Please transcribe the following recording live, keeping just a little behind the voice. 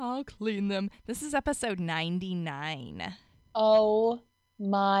I'll clean them. This is episode 99. Oh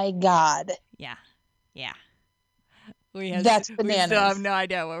my God. Yeah. That's We bananas. still have no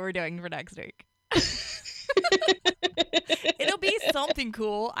idea what we're doing for next week. It'll be something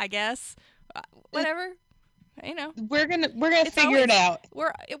cool, I guess. Whatever. You know. We're gonna figure it out.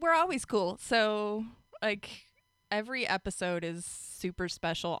 We're always cool. So like every episode is super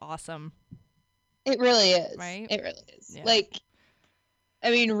special, awesome. It really is. Right? It really is. Yeah. Like, I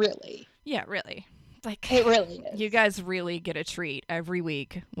mean, really. Yeah, really. Like, it really is. You guys really get a treat every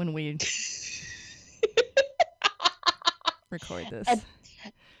week when we record this.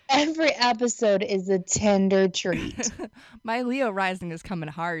 Every episode is a tender treat. My Leo rising is coming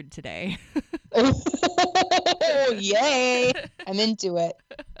hard today. Oh, yay. I'm into it.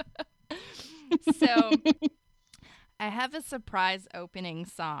 So, I have a surprise opening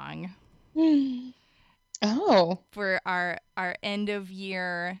song. Oh. For our end of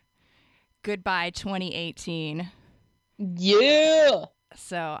year goodbye 2018. Yeah.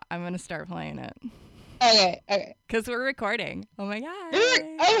 So I'm gonna start playing it. Okay. Cause we're recording. Oh my god.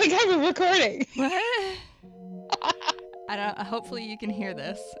 Oh my god, we're recording. What? I don't. Hopefully you can hear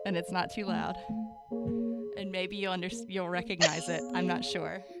this and it's not too loud. And maybe you'll recognize it. I'm not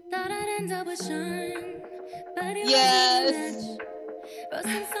sure. Yes.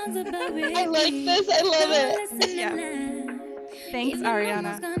 I like this. I love it. Yeah. Thanks,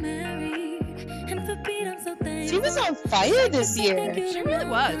 Ariana. She was on fire this year. She really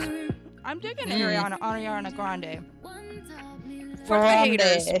was. I'm digging Ariana Grande. Fuck the Grande.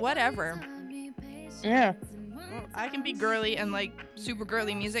 haters. Whatever. Yeah. I can be girly and like super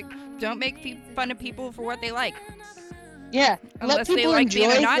girly music. Don't make fun of people for what they like. Yeah. Unless Let they people like enjoy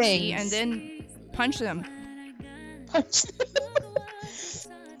being a Nazi things. and then punch them.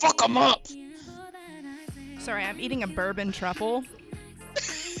 Fuck them up. Sorry, I'm eating a bourbon truffle.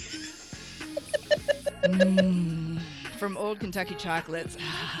 From Old Kentucky Chocolates.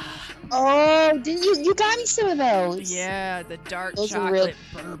 Oh, didn't you got me some of those? Yeah, the dark Those are chocolate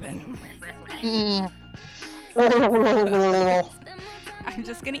bourbon. Mm. I'm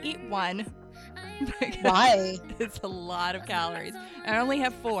just gonna eat one. Why? It's a lot of calories. I only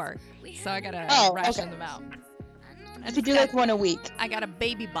have 4, so I gotta ration them out. I could do like one a week. I got a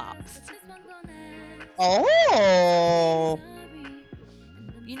baby box. Oh.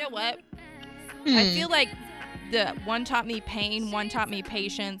 You know what? I feel like the one taught me pain, one taught me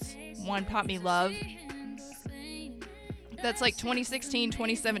patience, one taught me love. That's like 2016,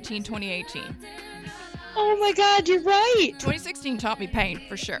 2017, 2018. Oh my god, you're right. 2016 taught me pain,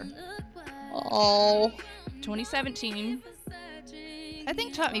 for sure. Oh. 2017, I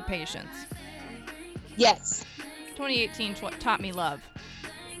think taught me patience. Yes. 2018 taught me love.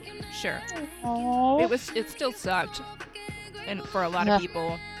 Sure. Oh. It still sucked. And for a lot of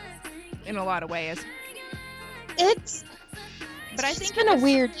people, in a lot of ways. It's been a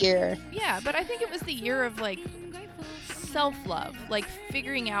weird year. Yeah, but I think it was the year of like self-love, like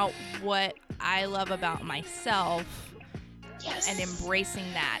figuring out what I love about myself. Yes. And embracing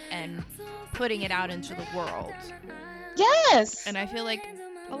that and putting it out into the world. Yes. And I feel like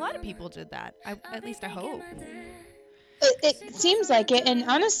a lot of people did that. At least I hope. It seems like it, and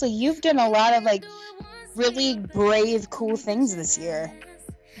honestly, you've done a lot of like really brave, cool things this year.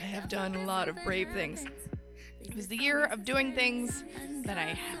 I have done a lot of brave things. It was the year of doing things that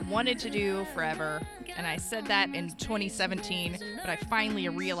I wanted to do forever, and I said that in 2017, but I finally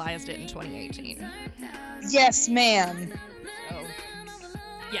realized it in 2018. Yes, ma'am. So,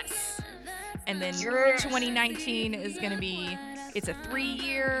 yes. And then Yes. 2019 is going to be, it's a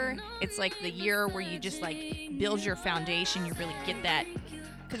 3-year. It's like the year where you just like build your foundation. You really get that.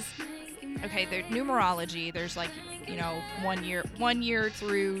 Because, okay, there's numerology. There's like, 1 year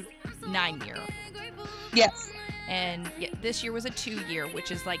through 9 year. Yes. And this year was a 2-year,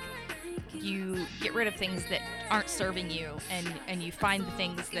 which is like you get rid of things that aren't serving you and you find the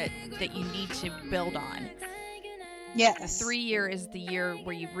things that you need to build on. Yes. 3-year is the year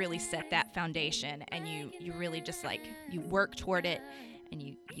where you really set that foundation and you really just like you work toward it and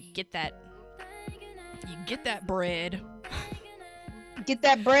you get that bread. Get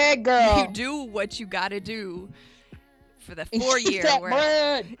that bread, girl. You do what you gotta do for the 4-year. That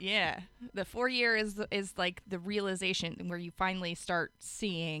bread. Yeah, the 4-year is like the realization where you finally start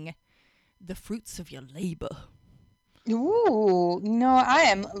seeing the fruits of your labor. Ooh, I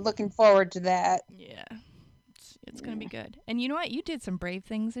am looking forward to that. Yeah, it's gonna be good. And you know what? You did some brave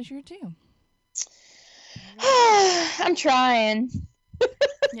things this year too. I'm trying.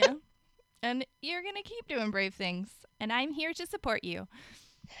 Yeah, and you're gonna keep doing brave things, and I'm here to support you.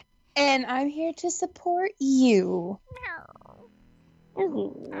 And I'm here to support you.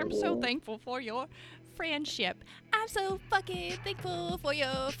 I'm so thankful for your friendship. I'm so fucking thankful for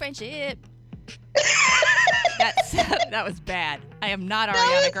your friendship. That was bad. I am not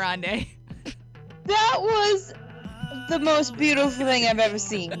Ariana Grande. That was the most beautiful thing I've ever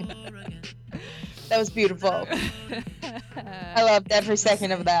seen. That was beautiful. I loved every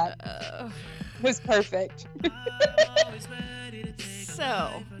second of that. It was perfect.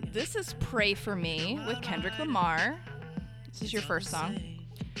 So, this is Pray For Me with Kendrick Lamar. This is your first song.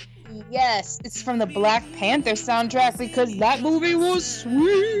 Yes, it's from the Black Panther soundtrack because that movie was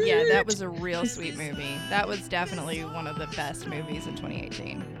sweet. Yeah, that was a real sweet movie. That was definitely one of the best movies in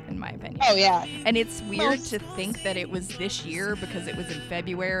 2018, in my opinion. Oh, yeah. And it's weird to think that it was this year because it was in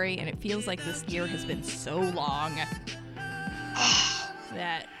February, and it feels like this year has been so long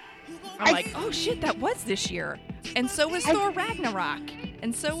that I'm like, oh shit, that was this year. And so was Thor Ragnarok.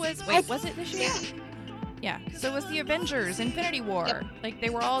 And so was, was it this year? Yeah, so was the Avengers, Infinity War. Yep. Like,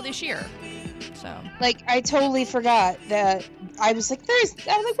 they were all this year. So. Like, I totally forgot that. I was like,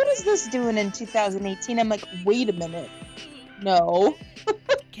 I'm like, what is this doing in 2018? I'm like, wait a minute. No.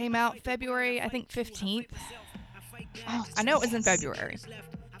 Came out February, I think, 15th. Oh, I know it was in February.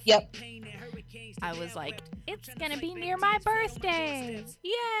 Yep. I was like, it's gonna be near my birthday.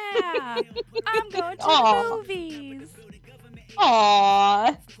 Yeah. I'm going to the movies.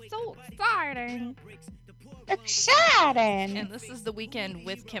 Aww. So exciting. Exciting. And this is The Weeknd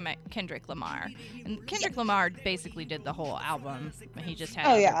with Kendrick Lamar. And Kendrick Lamar basically did the whole album. He just had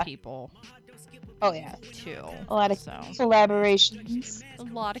other people. Oh, yeah. Too. A lot of collaborations. A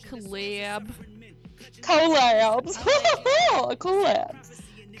lot of collabs. Collabs.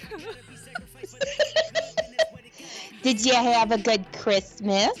 Did you have a good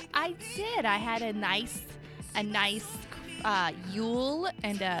Christmas? I did. I had a nice Yule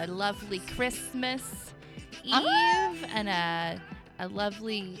and a lovely Christmas Eve and a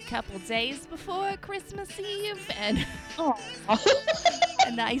lovely couple days before Christmas Eve and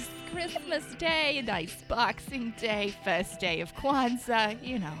a nice Christmas Day, a nice Boxing Day, first day of Kwanzaa,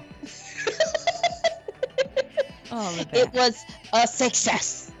 you know. All of that. It was a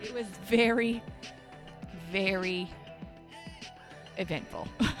success. It was very, very eventful.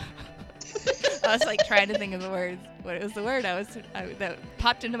 I was like trying to think of the words. What was the word that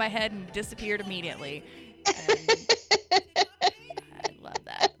popped into my head and disappeared immediately? And I love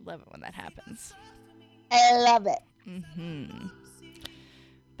that. Love it when that happens. I love it. Mm-hmm.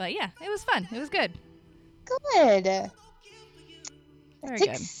 But yeah, it was fun. It was good. Good. Very That's good.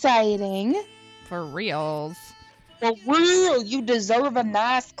 Exciting. For reals. For real, you deserve a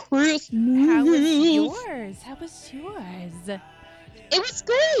nice Christmas. How was yours? It was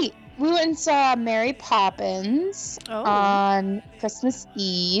great. We went and saw Mary Poppins on Christmas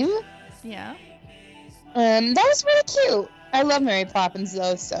Eve. Yeah. That was really cute. I love Mary Poppins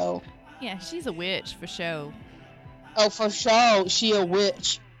though, so. Yeah, she's a witch for sure. Oh, for sure, she a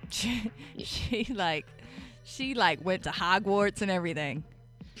witch. she went to Hogwarts and everything.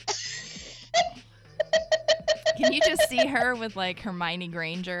 Can you just see her with like Hermione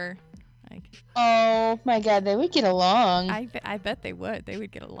Granger? Like, oh my God, they would get along. I bet they would. They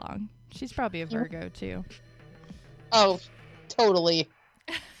would get along. She's probably a Virgo too. Oh, totally.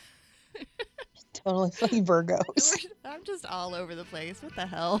 Totally fucking Virgos. I'm just all over the place. What the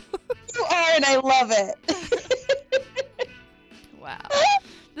hell? You are, and I love it. Wow.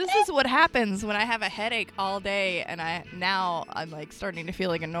 This is what happens when I have a headache all day, and I'm like starting to feel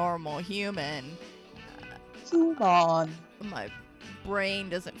like a normal human. Come on. My brain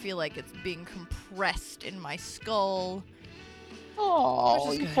doesn't feel like it's being compressed in my skull.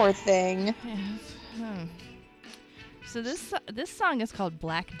 Oh, you poor thing. Yeah. So this song is called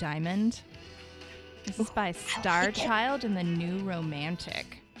Black Diamond. This is by Star Child and the New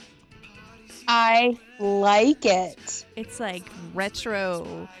Romantic. I like it. It's like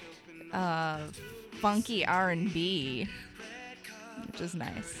retro, funky R&B, which is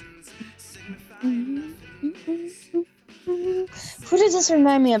nice. Who does this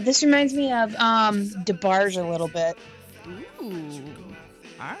remind me of? This reminds me of DeBarge a little bit. Ooh,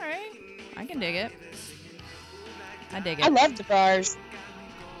 all right. I can dig it. I dig it. I love DeBarge.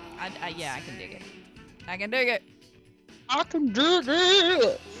 Yeah, I can dig it. I can dig it. I can dig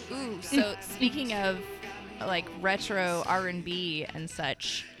it. Ooh, so speaking of like retro R&B and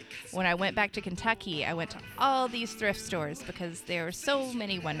such, when I went back to Kentucky, I went to all these thrift stores because there are so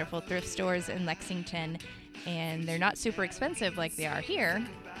many wonderful thrift stores in Lexington, and they're not super expensive like they are here.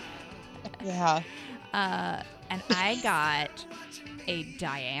 Yeah. And I got a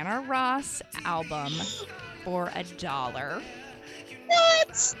Diana Ross album for $1.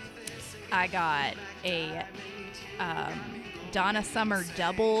 What? I got a Donna Summer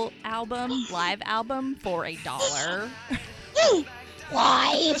double album, live album for $1.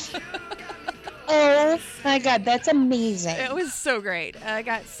 Live. Oh my God, that's amazing. It was so great. I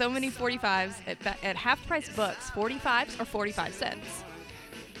got so many 45s at half price books, 45s or 45 cents.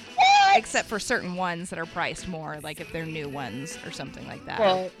 What? Except for certain ones that are priced more, like if they're new ones or something like that.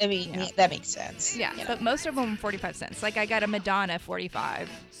 Well, I mean, Yeah. that makes sense. Yeah, you know. but most of them 45 cents. Like I got a Madonna 45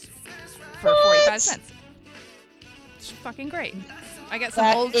 for What? 45 cents. It's fucking great. I got some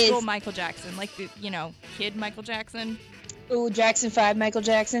That old school is- Michael Jackson, like the, kid Michael Jackson. Ooh, Jackson 5, Michael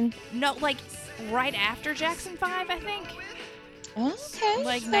Jackson. No, like right after Jackson 5, I think. Okay.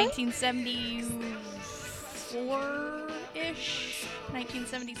 Like okay. 1974-ish,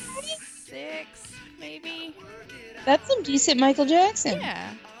 1976 maybe. That's some decent Michael Jackson.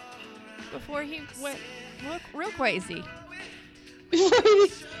 Yeah. Before he went real crazy.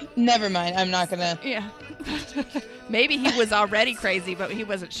 Never mind. I'm not gonna. Yeah. Maybe he was already crazy, but he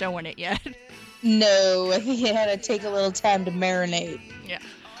wasn't showing it yet. No, I think he had to take a little time to marinate. Yeah.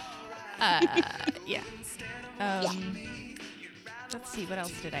 Yeah. Let's see, what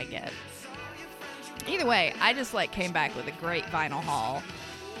else did I get? Either way, I just came back with a great vinyl haul.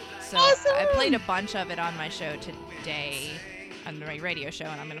 So Awesome! I played a bunch of it on my show today, on my radio show,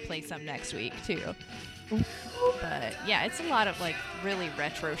 and I'm gonna play some next week too. But yeah, it's a lot of really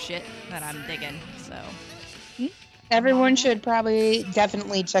retro shit that I'm digging. So Everyone should probably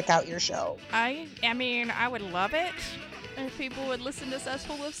definitely check out your show. I mean, I would love it if people would listen to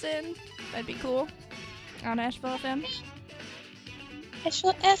Cesspool of Sin. That'd be cool. On Asheville FM.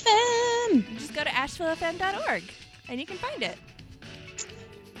 Asheville FM. Just go to ashevillefm.org and you can find it.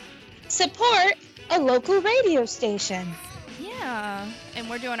 Support a local radio station. Yeah. And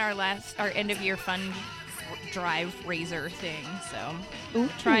we're doing our end of year fund drive raiser thing, so Ooh.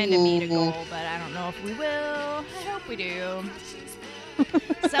 trying to meet a goal, but I don't know if we will. I hope we do.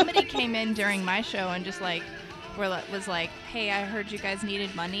 Somebody came in during my show and just was like, hey, I heard you guys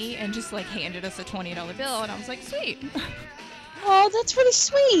needed money, and just handed us a $20 bill, and I was like, sweet. Oh, that's pretty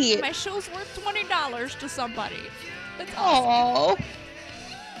sweet. My show's worth $20 to somebody. That's awesome.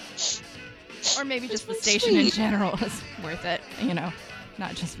 Oh. Or maybe just the That's station in sweet. general is worth it,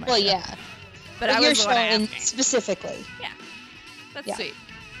 not just my Well, show. yeah. But I your was the show one in asking. specifically. That's Yeah. sweet.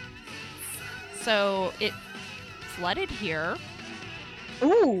 So it flooded here.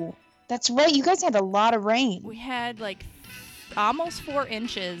 Ooh, that's right. You guys had a lot of rain. We had almost 4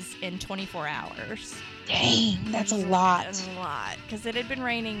 inches in 24 hours. Dang, that's a lot. That's a lot. Because it had been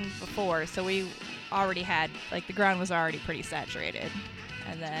raining before, so we already had, the ground was already pretty saturated.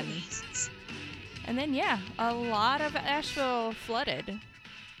 And then, yeah, a lot of Asheville flooded.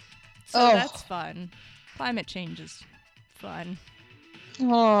 So Oh. that's fun. Climate change is fun.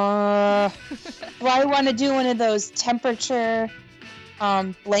 Well, I want to do one of those temperature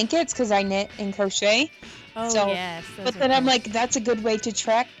blankets because I knit and crochet. Oh, So- yes. But then I'm like, that's a good way to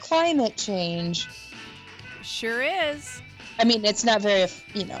track climate change. Sure is. I mean, it's not very,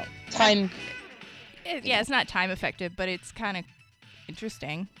 time. Yeah, it's not time effective, but it's kind of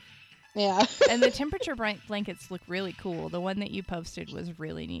interesting. Yeah. And the temperature blankets look really cool. The one that you posted was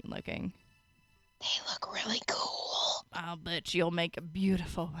really neat looking. They look really cool. I'll bet you'll make a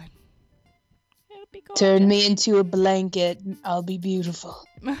beautiful one. It'll be gorgeous. Turn me into a blanket. I'll be beautiful.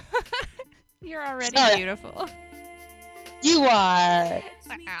 You're already Sorry. beautiful. You are.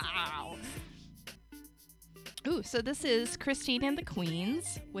 Ow. Ooh, so this is Christine and the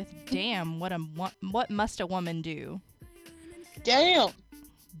Queens with "Damn, What Must a Woman Do?" Damn.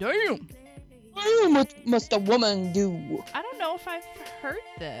 Damn. What must a woman do? I don't know if I've heard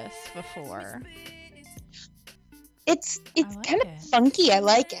this before. It's like kind of it. funky. I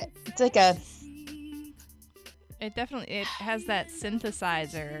like it. It's like a It has that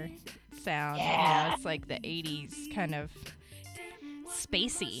synthesizer sound. Yeah. It's like the 80s kind of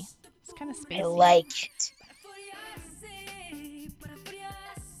spacey. It's kind of spacey. I like it.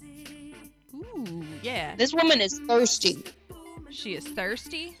 Ooh, yeah. This woman is thirsty. She is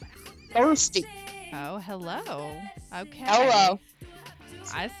thirsty. Thirsty. Oh, hello. Okay. Hello.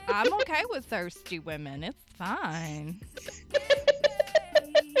 I'm okay with thirsty women. It's fine.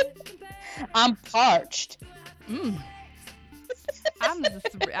 I'm parched.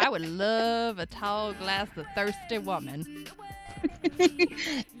 I would love a tall glass of thirsty woman.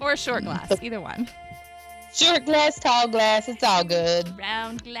 Or a short glass, either one. Short glass, tall glass, it's all good.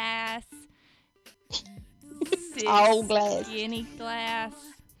 Round glass. Tall glass. Skinny glass.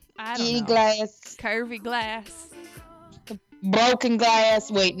 I don't Skinny know. glass. Curvy glass. Broken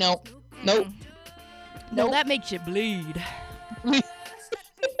glass. Wait, no. Nope. No, Nope. that makes you bleed.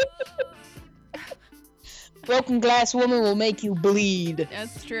 Broken glass woman will make you bleed.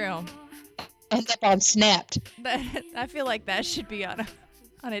 That's true. End up on Snapped. I feel like that should be on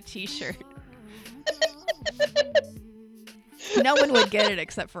a t-shirt. No one would get it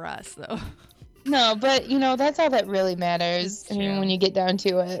except for us, though. No, but that's all that really matters. It's I mean, true. when you get down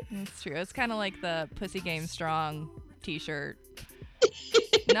to it. It's true. It's kind of like the Pussy Game Strong t-shirt.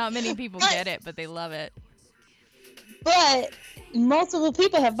 Not many people get it, but they love it. But multiple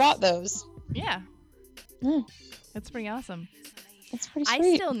people have bought those. Yeah. Mm, That's pretty awesome. that's pretty I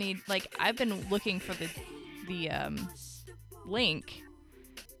sweet. still need, like, I've been looking for the link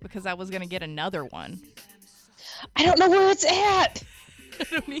because I was going to get another one. I don't know where it's at. I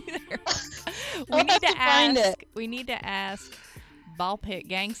don't either. I'll have to find it. We need to ask Ball Pit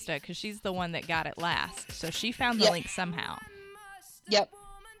Gangsta because she's the one that got it last. So she found the Yep. link somehow. Yep.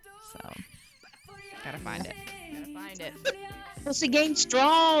 So gotta find it. Gotta find it. Pussy Game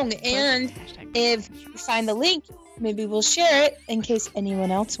Strong. And Hashtag- if you find the link, maybe we'll share it in case anyone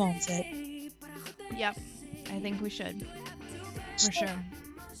else wants it. Yep. I think we should. For sure.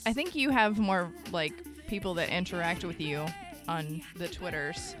 I think you have more like people that interact with you on the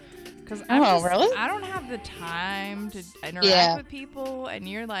Twitters. Because really? I don't have the time to interact Yeah. with people, and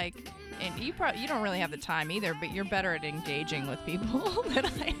you're like, and you don't really have the time either, but you're better at engaging with people than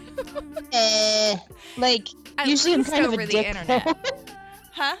I am. Like, At usually I'm least kind of over a the dick, internet. though.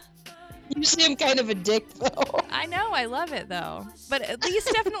 Huh? Usually I'm kind of a dick, though. I know, I love it though. But at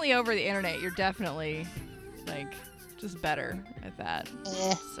least definitely over the internet, you're definitely like just better at that.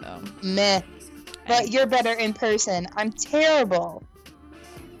 So Meh. But you're better in person. I'm terrible.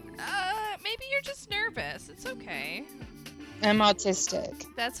 maybe you're just nervous. It's okay. I'm autistic.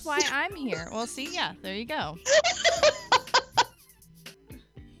 That's why I'm here. Well, see, yeah, there you go.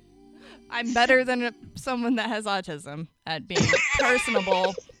 I'm better than someone that has autism at being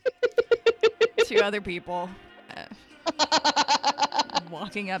personable to other people.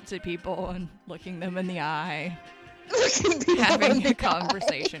 Walking up to people and looking them in the eye. Having a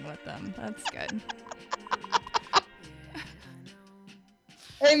conversation with them. That's good.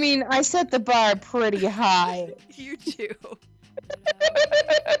 I mean, I set the bar pretty high. You do.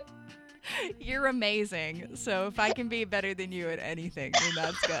 You're amazing. So if I can be better than you at anything, then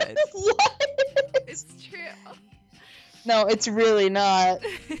that's good. What? It's true. No, it's really not.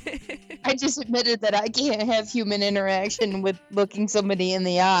 I just admitted that I can't have human interaction with looking somebody in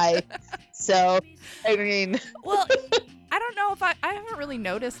the eye. So, I mean... Well, I don't know if I haven't really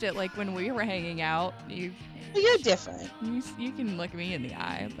noticed it, like, when we were hanging out. You're different. You can look me in the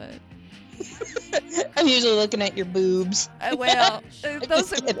eye, but... I'm usually looking at your boobs.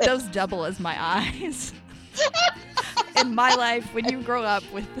 Those double as my eyes. In my life, when you grow up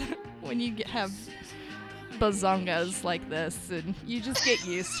when you have bazongas like this, and you just get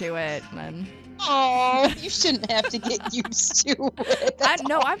used to it, and Oh, you shouldn't have to get used to it.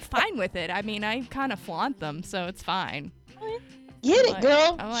 I'm fine with it. I mean, I kind of flaunt them, so it's fine. Get it, Like,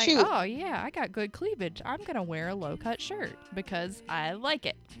 girl. I'm like, Shoot. oh yeah, I got good cleavage. I'm gonna wear a low-cut shirt because I like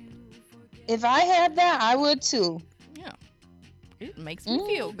it. If I had that, I would too. Yeah, it makes me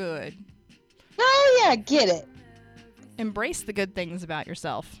feel good. Oh, yeah, get it. Embrace the good things about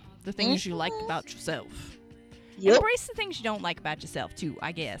yourself. The things you like about yourself. Yep. Embrace the things you don't like about yourself too,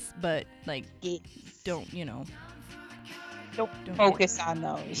 I guess. But like, don't Don't focus on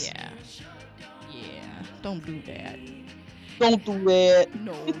those. Yeah. Don't do that. Don't do it.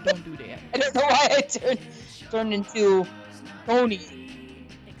 No, don't do that. I don't know why I turned into Tony.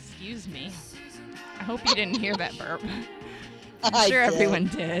 Excuse me. I hope you didn't hear that burp. I'm I sure did. everyone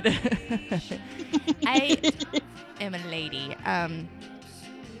did. I am a lady.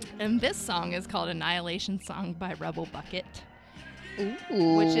 And this song is called Annihilation Song by Rebel Bucket.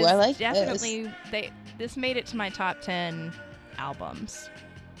 Ooh, Which is I like definitely this made it to my top 10 albums. this.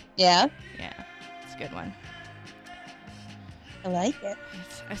 Yeah, Yeah, it's a good one. I like it.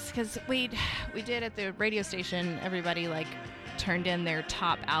 It's because we did at the radio station, everybody like turned in their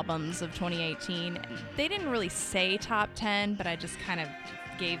top albums of 2018. They didn't really say top 10, but I just kind of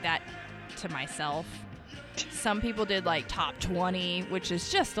gave that to myself. Some people did like top 20, which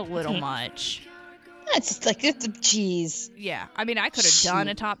is just a little much. That's like it's a cheese. Yeah, I mean, I could have done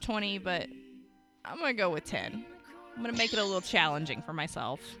a top 20, but I'm going to go with 10. I'm going to make it a little challenging for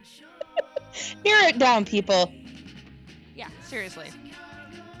myself. Hear it down, people. Yeah, seriously.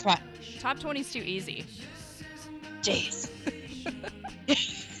 Come on. Top 20 is too easy. Jeez.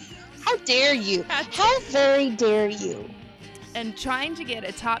 How dare you? How very dare you? And trying to get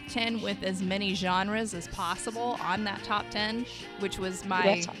a top 10 with as many genres as possible on that top 10, which was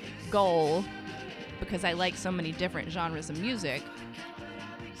my goal, because I like so many different genres of music.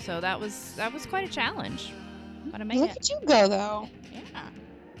 So that was quite a challenge. But I made Look it. at you go, though.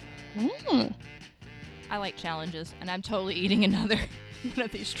 Yeah. Mm. I like challenges, and I'm totally eating another one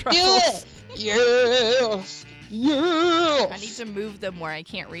of these Do truffles. it! Yes! Yes! I need to move them where I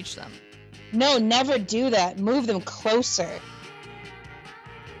can't reach them. No, never do that. Move them closer.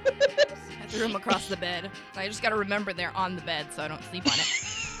 I threw them across the bed. I just gotta remember they're on the bed so I don't sleep on it.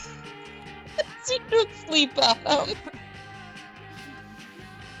 So you don't sleep on them.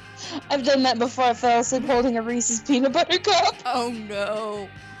 I've done that before. I fell asleep holding a Reese's peanut butter cup. Oh no.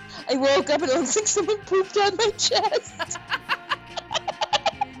 I woke up and it looks like someone pooped on my chest.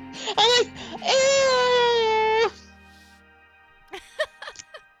 I'm like, ew.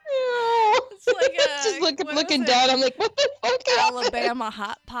 Ew. It's like Just what was looking it? down. I'm like, what the fuck? Alabama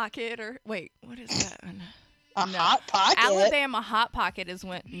Hot Pocket, or wait, what is that one? A No. hot pocket. Alabama Hot Pocket is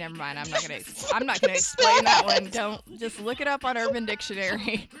when. Never mind. I'm not gonna explain that one. Don't just look it up on Urban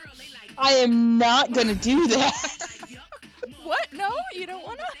Dictionary. I am not gonna do that. What? No, you don't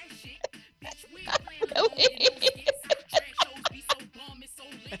wanna. Really?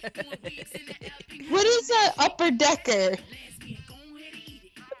 What is an upper decker?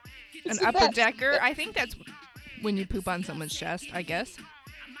 An upper decker. I think that's when you poop on someone's chest. I guess.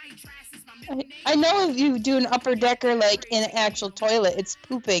 I know if you do an upper decker like in an actual toilet, it's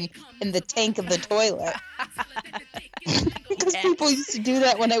pooping in the tank of the toilet. Because people used to do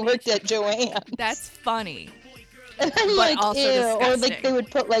that when I worked at Joanne. That's funny. And I'm But like, also ew. Or like disgusting. they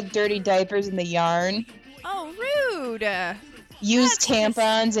would put like dirty diapers in the yarn. Oh, rude. Use That's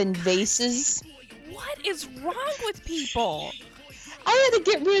tampons and vases. What is wrong with people? I had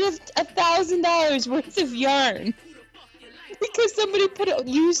to get rid of $1,000 worth of yarn. Because somebody put a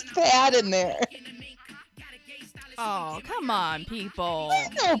used pad in there. Oh, come on, people.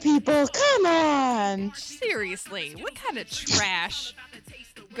 No, people, come on. Seriously, what kind of trash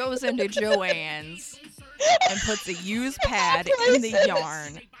goes into Joann's and puts a used pad in the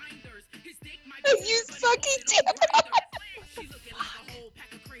yarn? A used fucking tampon.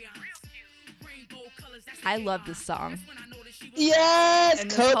 I love this song. Yes,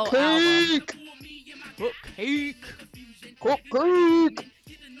 And this whole album. cupcake. Cupcake. Cupcake.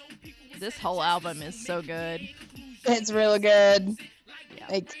 This whole album is so good. It's real good. Yeah.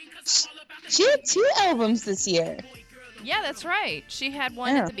 Like, she had 2 albums this year. Yeah, that's right. She had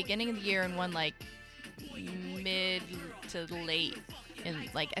one Yeah. at the beginning of the year and one like mid to late in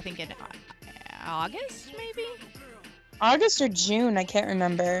like I think in August maybe. August or June, I can't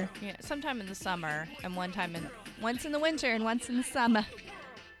remember. Yeah, sometime in the summer and once in the winter and once in the summer.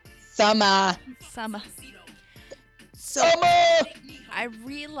 Summer. Summer. So Summer! I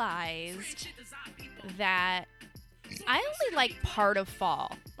realized that I only like part of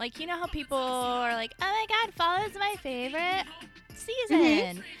fall. Like, you know how people are like, oh my god, fall is my favorite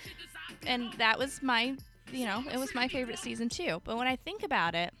season. And that was my, it was my favorite season too. But when I think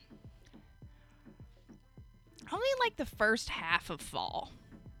about it, I only like the first half of fall.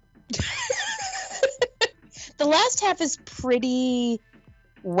 The last half is pretty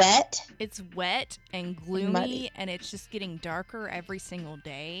wet. It's wet and gloomy, Muddy. and it's just getting darker every single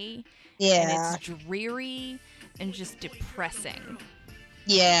day. Yeah. And it's dreary and just depressing.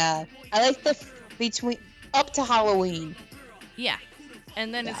 Yeah. I like the between up to Halloween. Yeah.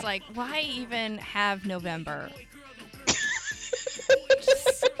 And then Yeah. it's like, why even have November?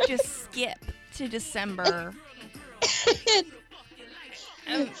 just skip to December.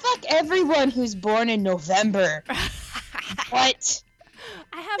 Fuck everyone who's born in November. What?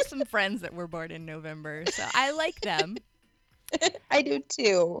 I have some friends that were born in November, so I like them. I do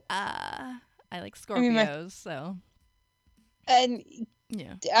too. I like mean, Scorpios, so And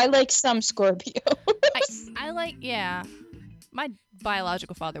yeah. I like some Scorpio. I like, yeah. My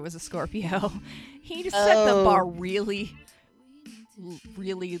biological father was a Scorpio. He just set the Oh. bar really,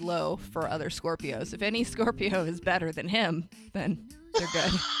 really low for other Scorpios. If any Scorpio is better than him, then they're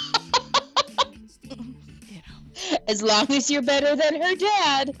good. As long as you're better than her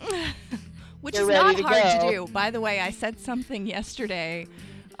dad. Which You're is not ready to hard go. to do. By the way, I said something yesterday.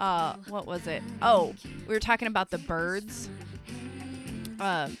 What was it? Oh, we were talking about the birds.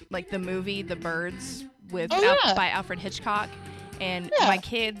 Like the movie The Birds with yeah. by Alfred Hitchcock. And Yeah. my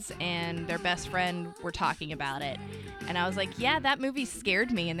kids and their best friend were talking about it. And I was like, yeah, that movie scared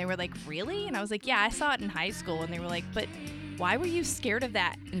me. And they were like, really? And I was like, yeah, I saw it in high school. And they were like, but why were you scared of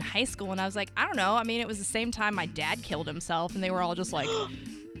that in high school? And I was like, I don't know. I mean, it was the same time my dad killed himself. And they were all just like,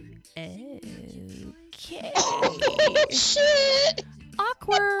 okay. Oh, shit.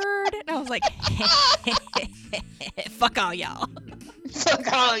 Awkward. And I was like, fuck all y'all.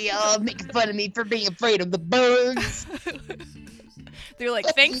 Fuck all y'all making fun of me for being afraid of the birds. They're like,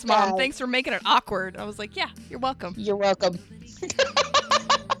 thanks, Mom. Yeah. Thanks for making it awkward. I was like, yeah, you're welcome. You're welcome.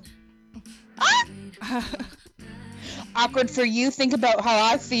 Awkward for you? Think about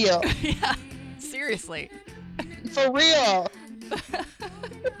how I feel. Yeah, seriously. For real.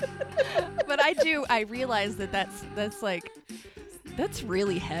 But I realize that's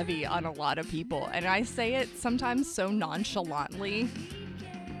really heavy on a lot of people. And I say it sometimes so nonchalantly.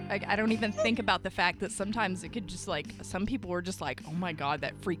 Like, I don't even think about the fact that sometimes it could just like, some people were just like, oh my God,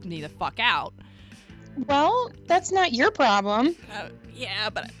 that freaked me the fuck out. Well, that's not your problem. Yeah,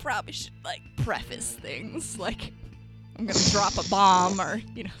 but I probably should like preface things like I'm gonna drop a bomb or,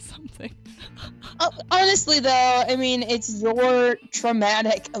 something. Honestly, though, I mean, it's your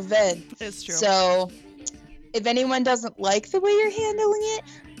traumatic event. It's true. So, if anyone doesn't like the way you're handling it,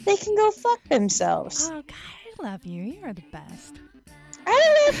 they can go fuck themselves. Oh, God, I love you. You're the best.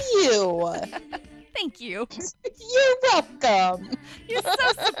 I love you. Thank you. You're welcome. You're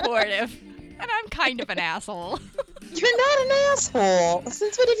so supportive. And I'm kind of an asshole. You're not an asshole.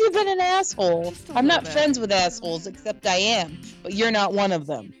 Since when have you been an asshole? Just a I'm not little bit. friends with assholes, except I am. But you're not one of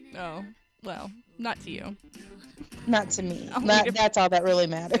them. Oh, well, not to you. Not to me. I'll need to- That's all that really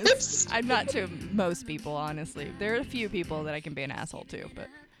matters. I'm not to most people, honestly. There are a few people that I can be an asshole to, but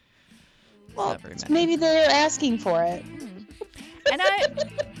Well, not very many. maybe they're asking for it. And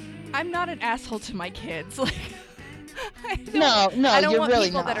I'm not an asshole to my kids. Like, I don't, No, I don't you're want really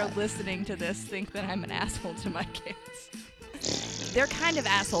people not. that are listening to this think that I'm an asshole to my kids. They're kind of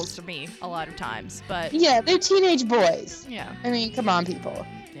assholes to me a lot of times, but Yeah, they're teenage boys. yeah, I mean, come on, people.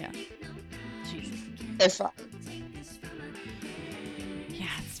 yeah. Jesus. They're fine. Yeah,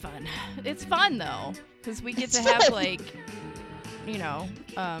 it's fun. It's fun though, because we get It's to have fun. like,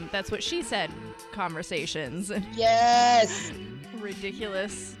 that's what she said conversations and Yes.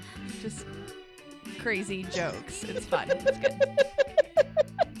 ridiculous, just crazy jokes. It's fun. It's good.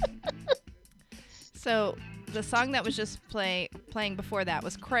 So the song that was just playing before that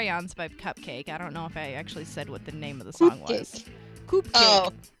was Crayons by Cupcake. I don't know if I actually said what the name of the song was. Coop Cake.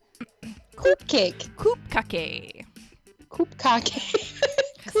 Oh. Coop cake. Coop Cake. Coop kake.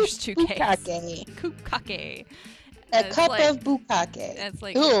 There's two Ks. Bukake. Coop Cake. A It's cup like- of bukake. It's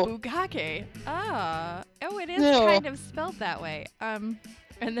like Ooh. Bukake. Oh, it is Ew. kind of spelled that way. And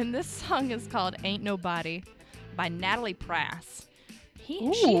then this song is called Ain't Nobody by Natalie Prass. She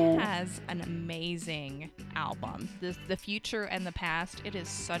Ooh. has an amazing album. The Future and the Past. It is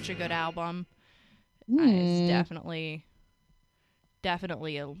such a good album. It's Hmm. definitely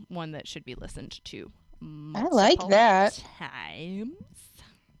a one that should be listened to. I like multiple that. Times.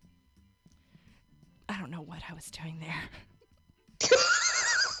 I don't know what I was doing there.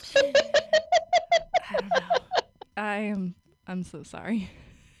 I don't know. I'm so sorry.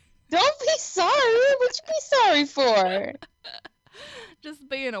 Don't be sorry. What you be sorry for? Just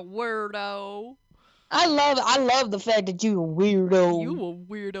being a weirdo. I love the fact that you a weirdo. You a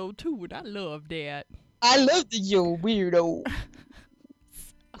weirdo too, and I love that. I love that you're a weirdo.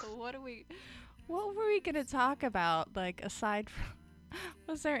 What were we gonna talk about? Like, aside from,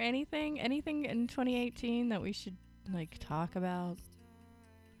 was there anything in 2018 that we should like talk about?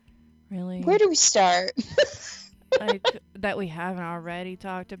 Really? Where do we start? Like that we haven't already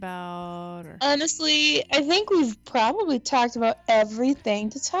talked about, or Honestly, I think we've probably talked about everything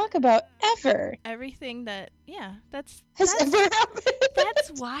to talk about ever. everything that? Yeah, that's Ever happened.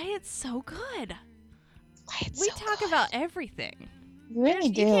 that's why it's so good. Why it's We so talk good. about everything. You really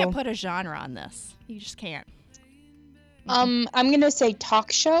You can't do. put a genre on this. You just can't. I'm gonna say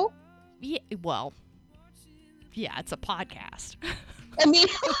talk show. Yeah, well, yeah, it's a podcast. I mean,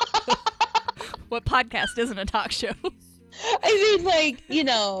 What podcast isn't a talk show? like,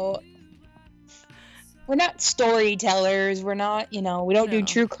 we're not storytellers. We're not, we don't do No.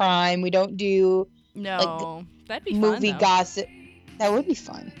 true crime. We don't do No, that'd be fun, movie though. gossip. That would be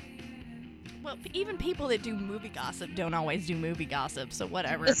fun. Well, even people that do movie gossip don't always do movie gossip, so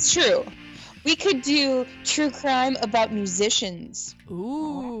whatever. It's true. We could do true crime about musicians.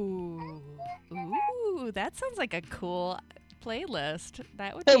 Ooh, that sounds like a cool playlist.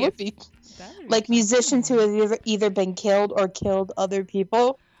 That would That be would be that would be like fun. musicians who have either been killed or killed other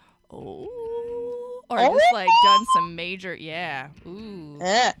people. Ooh, or Oh. just like done some major, yeah. Ooh.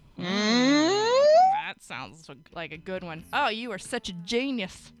 Eh. That sounds like a good one. Oh, you are such a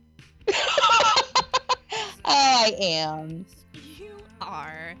genius. I am. You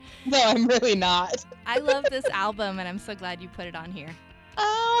are. No, I'm really not. I love this album, and I'm so glad you put it on here.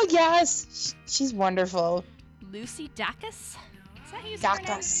 Oh, yes. She's wonderful. Lucy Dacus? Is that how you say her name?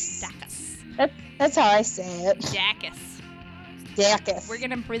 Dacus. Dacus. That's how I say it. Dacus. Dacus. We're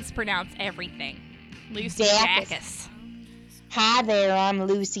gonna mispronounce everything. Lucy Dacus. Dacus. Hi there, I'm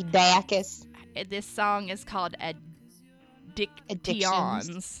Lucy Dacus. This song is called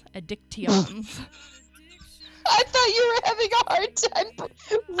Addictions. Addictions. I thought you were having a hard time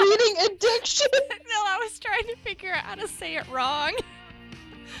reading addiction. No, I was trying to figure out how to say it wrong.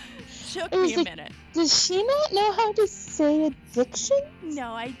 Took me a minute. Does she not know how to say addiction?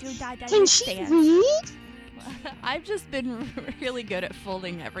 No, I do not understand. Can she read? I've just been really good at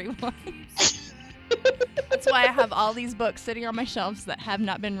fooling everyone. That's why I have all these books sitting on my shelves that have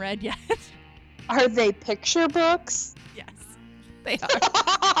not been read yet. Are they picture books? Yes, they are.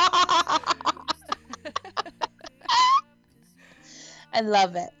 I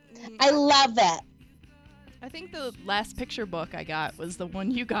love it. I love it. I think the last picture book I got was the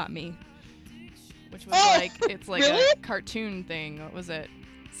one you got me, which was it's like really? a cartoon thing. What was it?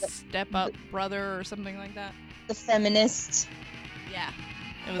 Step Up Brother or something like that? The feminist. Yeah,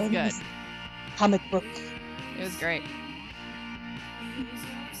 it was good. Comic book. It was great.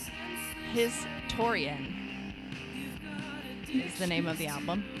 Historian is the name of the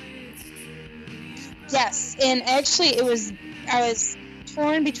album. Yes, and actually I was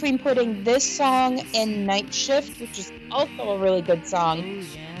torn between putting this song and Night Shift, which is also a really good song. Ooh,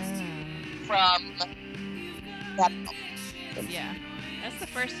 yeah. From that. Yeah, that's the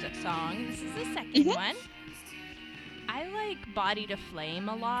first song. This is the second one. I like Body to Flame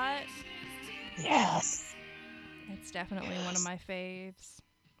a lot. Yes. It's definitely one of my faves.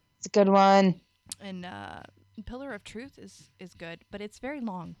 It's a good one. And Pillar of Truth is good, but it's very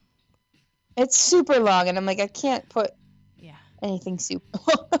long. It's super long, and I'm like, I can't put anything super.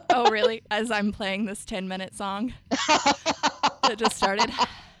 Oh, really? As I'm playing this 10-minute song that just started.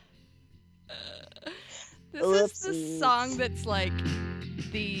 This is the song that's like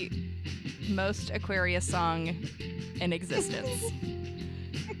the most Aquarius song in existence.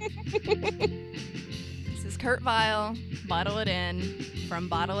 This is Kurt Vile, Bottle It In, from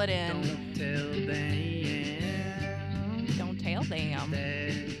Bottle It In. Don't tell them. Don't tell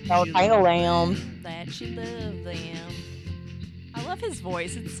them. That you love them. I love his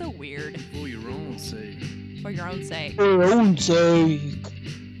voice. It's so weird. For your own sake. For your own sake. For your own sake.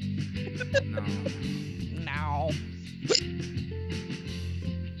 No.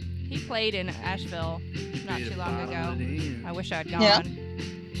 He played in Asheville not too long ago. I wish I'd gone. Yeah.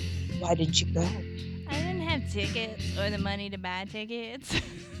 Why didn't you go? I didn't have tickets or the money to buy tickets.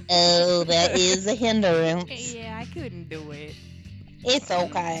 Oh, that is a hindrance. Yeah, I couldn't do it. It's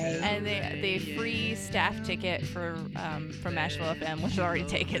okay. And the free staff ticket from Asheville FM was already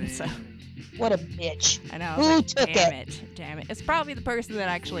taken, so. What a bitch. I know. Who took it? Damn it. It's probably the person that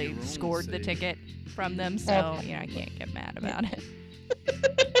actually scored the ticket from them, so, I can't get mad about it.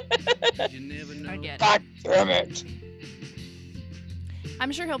 I get it. God damn it.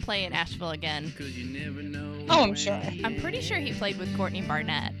 I'm sure he'll play in Asheville again. Oh, I'm sure. I'm pretty sure he played with Courtney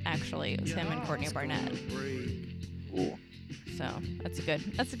Barnett, actually. It was him and Courtney Barnett. Ooh. So, that's a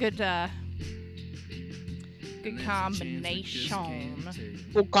good combination.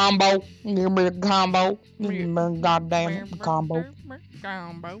 Good combo. Combo. Goddamn combo.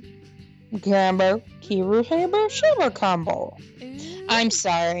 Combo. Kiru Hammer Shiver combo. I'm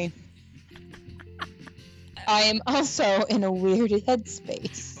sorry. I am also in a weird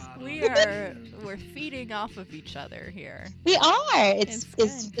headspace. We're feeding off of each other here. We are. It's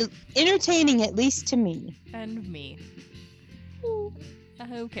entertaining, at least to me. And me. Who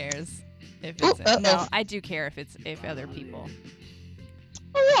cares if it's no? I do care if other people.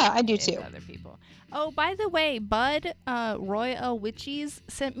 Oh yeah, I do too. Other people. Oh, by the way, Bud Roy L. Witchies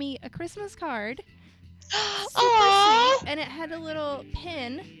sent me a Christmas card. Super sweet, and it had a little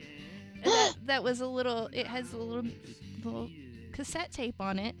pin. That was a little. It has a little cassette tape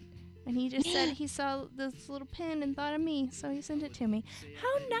on it, and he just said he saw this little pin and thought of me, so he sent it to me.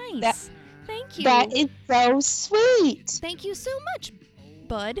 How nice! Thank you. That is so sweet. Thank you so much,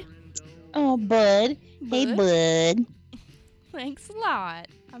 Bud. Oh, Bud. Hey, Bud. Thanks a lot.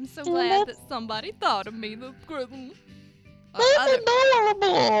 I'm so glad that somebody thought of me this Christmas. That's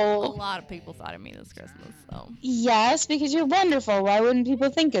adorable. A lot of people thought of me this Christmas, so. Yes, because you're wonderful. Why wouldn't people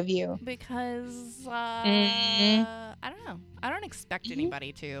think of you? Because, I don't know. I don't expect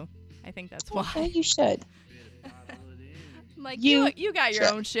anybody to. I think that's why. Well, you should. Like, you got your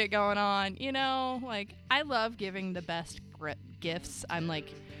own shit going on, you know? Like, I love giving the best gifts. I'm,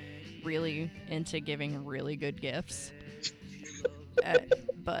 like, really into giving really good gifts.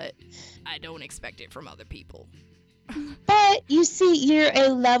 But I don't expect it from other people. But, you see, you're a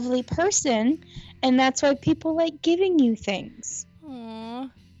lovely person, and that's why people like giving you things.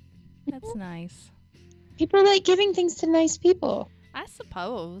 Aww. That's nice. People like giving things to nice people. I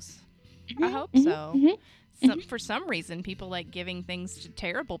suppose. Mm-hmm, I hope so. Mm-hmm. For some reason, people like giving things to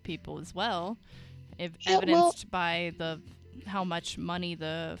terrible people as well. If Yeah, well- evidenced by how much money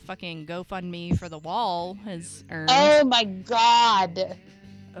the fucking GoFundMe for the wall has earned. Oh my god.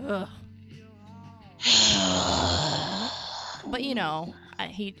 Ugh. But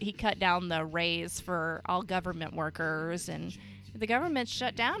he cut down the raise for all government workers, and the government's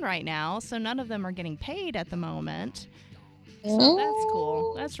shut down right now, so none of them are getting paid at the moment. So that's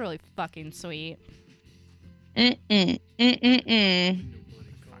cool. That's really fucking sweet. So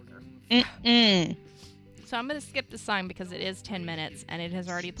I'm gonna skip the song because it is 10 minutes and it has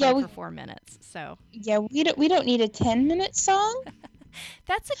already played for 4 minutes. So yeah, we don't need a 10-minute song.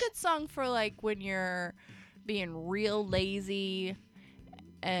 that's a good song for like when you're being real lazy,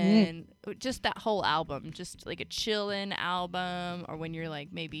 and just that whole album, just like a chillin' album, or when you're like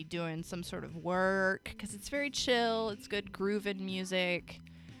maybe doing some sort of work, because it's very chill. It's good grooving music,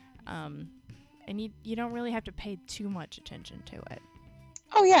 and you don't really have to pay too much attention to it.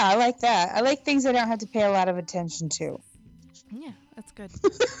 Oh yeah, I like that. I like things I don't have to pay a lot of attention to. Yeah, that's good.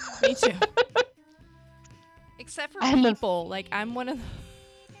 Me too. Except for people, like I'm one of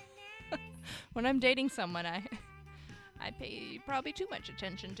the when I'm dating someone, I pay probably too much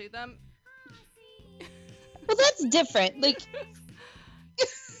attention to them. Well, that's different. Like,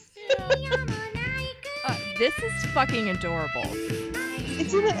 this is fucking adorable.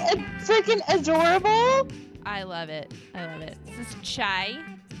 Isn't it freaking adorable? I love it. This is Chai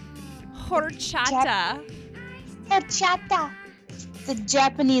Horchata. Horchata. It's a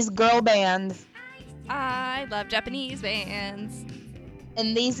Japanese girl band. I love Japanese bands.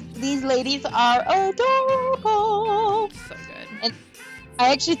 And these ladies are adorable. So good. And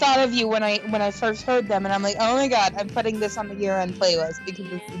I actually thought of you when I first heard them, and I'm like, oh my god, I'm putting this on the year-end playlist because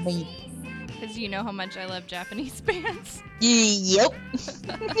it's amazing. Because you know how much I love Japanese bands. Yep.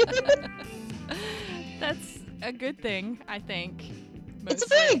 That's a good thing, I think. It's a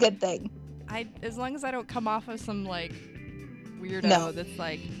very good thing. As long as I don't come off as some like weirdo that's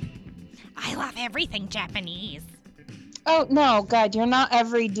like, I love everything Japanese. Oh no, God, you're not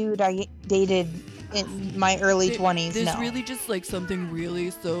every dude I dated in my early 20s. There's really just like something really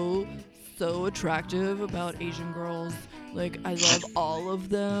so attractive about Asian girls. Like I love all of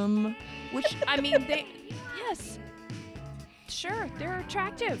them. Which I mean, yes, sure, they're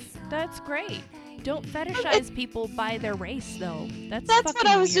attractive. That's great. Don't fetishize people by their race, though. That's what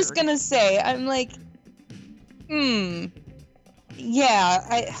I was weird. just gonna say. I'm like, yeah,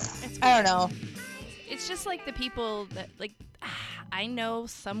 I don't know. It's just like the people that like. I know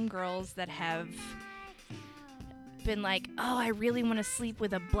some girls that have been like, oh, I really want to sleep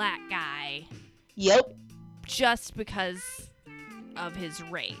with a black guy. Yep. Just because of his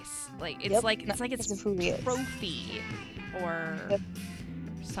race. Like it's like it's trophy or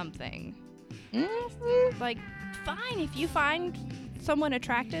something. Mm-hmm. Like, fine, if you find someone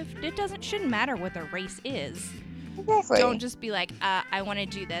attractive, shouldn't matter what their race is. Exactly. Don't just be like, I want to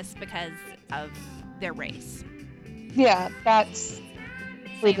do this because of their race. Yeah, that's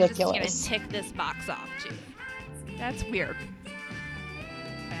ridiculous. I'm just gonna tick this box off too. That's weird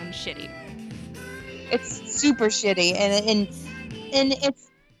and shitty. It's super shitty, and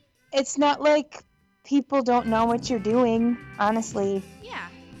it's not like people don't know what you're doing, honestly. Yeah.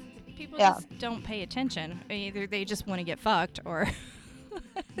 People just don't pay attention. Either they just want to get fucked, or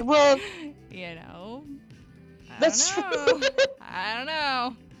well, you know, that's true. I don't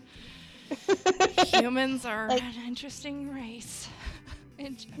know. Humans are an interesting race.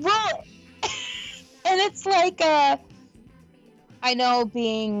 Well, and it's like I know,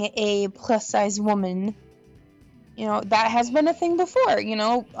 being a plus size woman, you know, that has been a thing before. You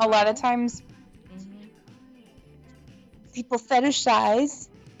know, a lot of times people fetishize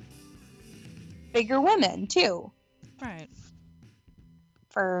bigger women too. Right.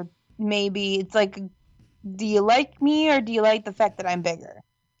 For maybe it's like, do you like me or do you like the fact that I'm bigger?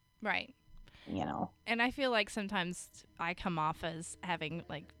 Right. You know. And I feel like sometimes I come off as having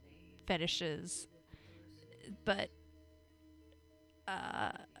like fetishes, but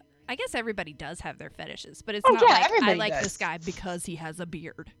I guess everybody does have their fetishes, but it's not like I like this guy because he has a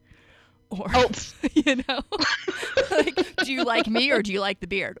beard. Or, you know, like, do you like me or do you like the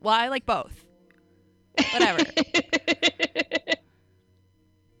beard? Well, I like both. Whatever.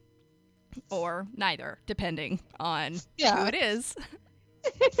 Or neither, depending on who it is.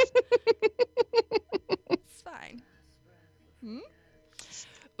 It's fine.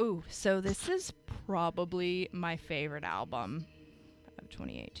 Ooh, so this is probably my favorite album of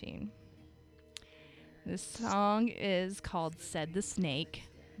 2018. This song is called Said the Snake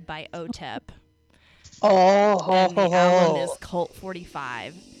by OTEP. And the album is Cult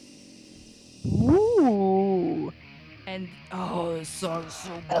 45. Ooh. And oh, this song's so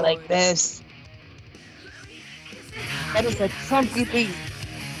good. I like this. That is a chunky beat.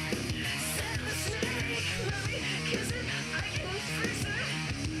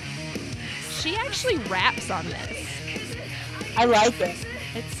 She actually raps on this. I like it.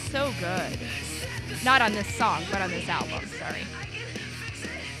 It's so good. Not on this song, but on this album, sorry.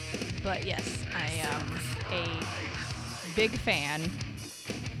 But yes, I am a big fan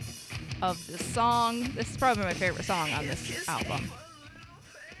of this song. This is probably my favorite song on this album.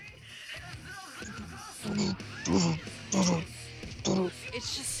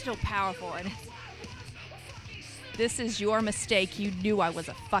 It's just so powerful, and this is your mistake. You knew I was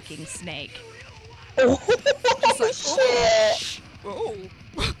a fucking snake. Oh, Just like, shit. oh.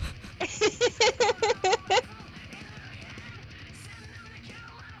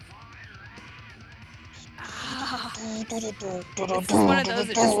 This is one of those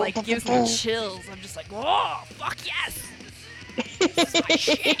that just like gives me chills. I'm just like, oh, fuck yes! This is my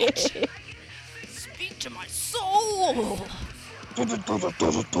shit! Speak to my soul!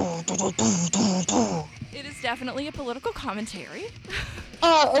 It is definitely a political commentary.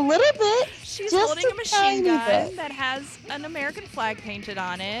 A little bit. She's Just holding a machine tiny gun bit. that has an American flag painted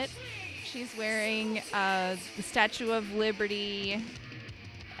on it. She's wearing the Statue of Liberty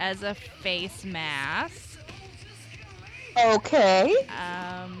as a face mask. Okay.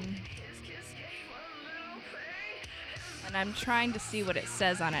 And I'm trying to see what it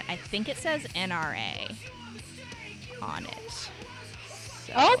says on it. I think it says NRA on it.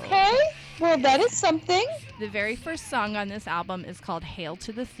 So, Okay. Well, that is something. the very first song on this album is called Hail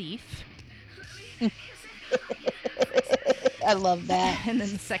to the Thief. I love that. And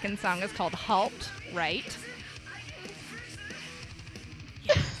then the second song is called Halt, Right?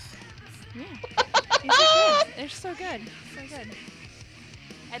 Yeah. These are good. They're so good. So good.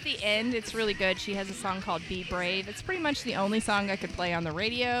 At the end, it's really good. She has a song called Be Brave. It's pretty much the only song I could play on the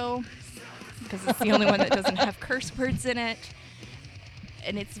radio because it's the only one that doesn't have curse words in it.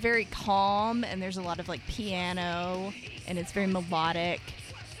 And it's very calm, and there's a lot of like piano, and it's very melodic,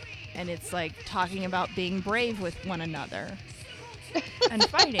 and it's like talking about being brave with one another and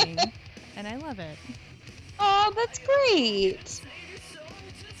fighting, and I love it. Oh, that's great. It's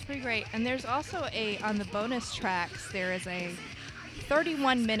pretty great. And there's also on the bonus tracks, there is a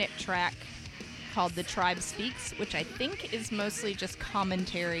 31-minute track called The Tribe Speaks, which I think is mostly just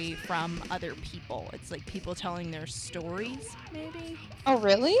commentary from other people. It's like people telling their stories, maybe? Oh,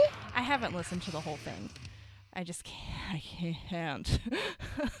 really? I haven't listened to the whole thing. I just can't. I can't.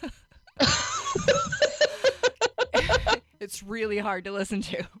 It's really hard to listen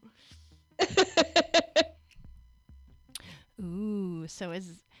to. Ooh, so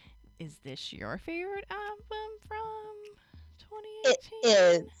is this your favorite album from 2018?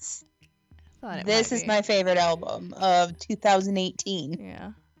 It is. Thought it This might is be. my favorite album of 2018.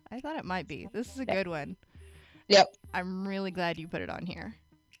 Yeah, I thought it might be. This is a good one. Yep. I'm really glad you put it on here.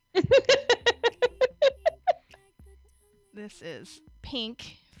 This is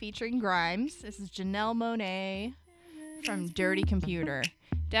Pink featuring Grimes. This is Janelle Monáe from Dirty Computer.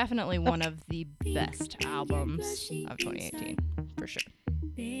 Definitely one of the best albums of 2018, for sure.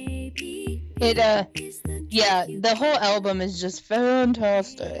 Yeah, the whole album is just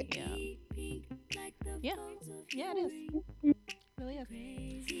fantastic. Yeah, it is. It really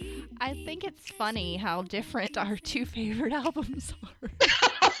is. I think it's funny how different our two favorite albums are.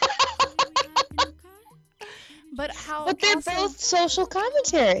 But they're also, both social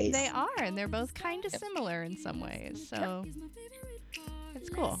commentaries. they are, and they're both kind of similar in some ways. So it's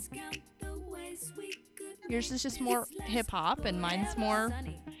cool. Yours is just more hip hop, and mine's more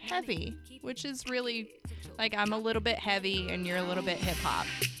heavy, which is really like I'm a little bit heavy, and you're a little bit hip hop.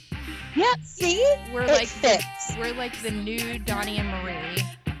 Yeah, see? We're It like fits. we're like the new Donnie and Marie.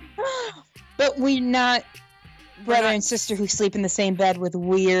 But we're not brother not- and sister who sleep in the same bed with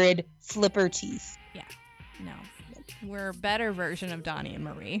weird flipper teeth. No, we're a better version of Donnie and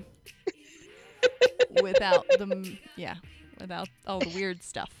Marie. without all the weird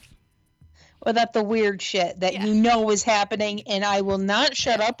stuff. Without the weird shit that Yeah. you know is happening, and I will not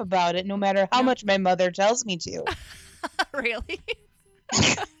shut up about it no matter how No. much my mother tells me to. Really?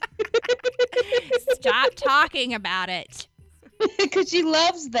 Stop talking about it. Because she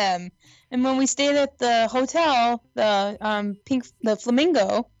loves them. And when we stayed at the hotel, the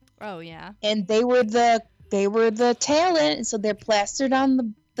Flamingo, Oh yeah. and they were the talent, and so they're plastered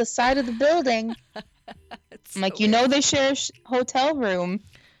on the side of the building. It's I'm like, so you know, weird. they share a hotel room.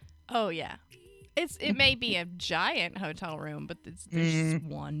 Oh yeah. It may be a giant hotel room, but there's just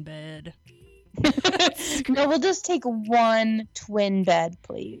one bed. No, we'll just take one twin bed,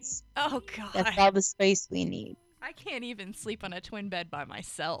 please. Oh god. That's all the space we need. I can't even sleep on a twin bed by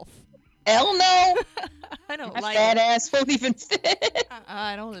myself. Hell no. I don't My like fat it. ass won't even fit.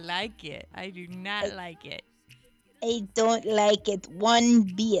 I don't like it. I do not like it. I don't like it one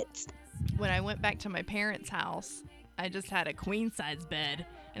bit. When I went back to my parents' house, I just had a queen size bed,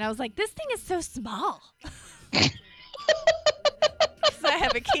 and I was like, this thing is so small. Because I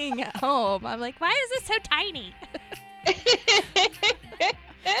have a king at home. I'm like, why is this so tiny?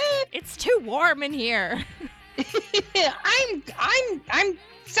 It's too warm in here. I'm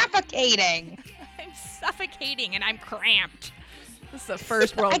suffocating. I'm suffocating and I'm cramped. This is a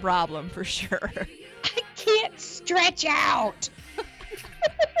first world problem for sure. I can't stretch out.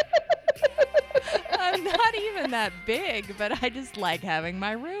 I'm not even that big, but I just like having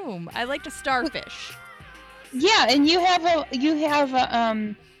my room. I like to starfish. Yeah, and you have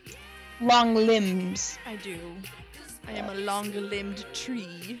long limbs. I do. I am a long-limbed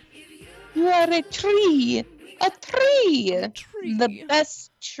tree. You are a tree. A tree. Tree. The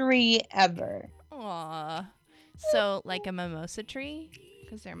best tree ever. Aww. So, like a mimosa tree?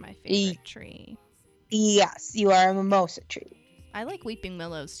 Because they're my favorite tree. Yes, you are a mimosa tree. I like weeping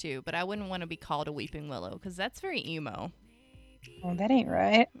willows too, but I wouldn't want to be called a weeping willow because that's very emo. Oh, that ain't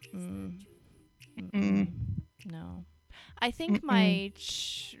right. No. I think my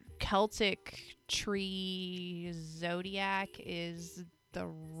Celtic tree zodiac is the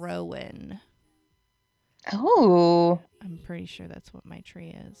rowan. Oh. I'm pretty sure that's what my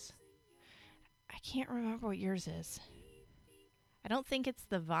tree is. I can't remember what yours is. I don't think it's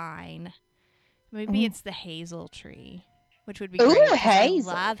the vine. Maybe it's the hazel tree, which would be great. Ooh,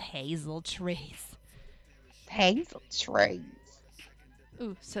 hazel. I love hazel trees. Hazel trees.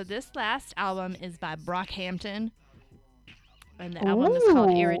 Ooh, so this last album is by Brockhampton. And the album is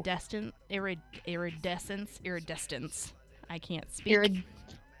called Iridescence. I can't speak.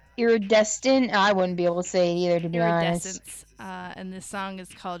 Iridescent? I wouldn't be able to say it either, to be honest. Iridescence. And this song is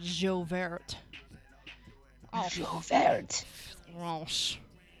called Jeu Vert. Jeu Vert. French.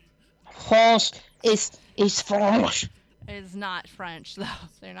 French is French. It is not French, though.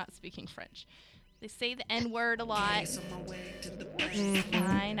 They're not speaking French. They say the N-word a lot. Which is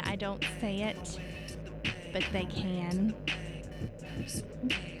fine. I don't say it. But they can.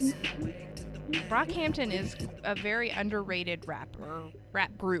 Brockhampton is a very underrated rap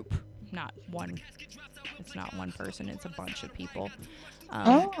group. Not one. It's not one person. It's a bunch of people.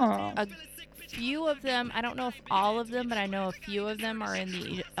 A few of them, I don't know if all of them, but I know a few of them are in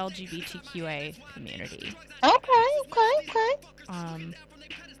the LGBTQA community. Okay.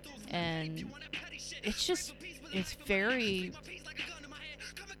 And it's very,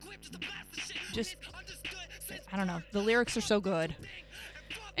 I don't know. The lyrics are so good.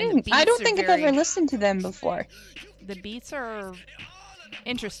 And I don't think I've ever listened to them before. The beats are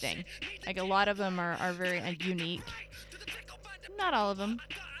interesting. Like, a lot of them are very unique. Not all of them.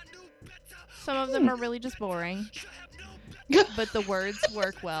 Some of them are really just boring. But the words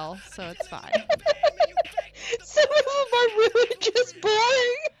work well, so it's fine. Some of them are really just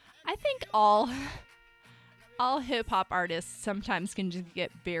boring. I think all hip-hop artists sometimes can just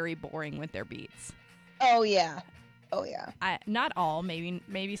get very boring with their beats. Oh, yeah. Not all,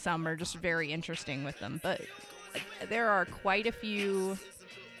 maybe some are just very interesting with them, but there are quite a few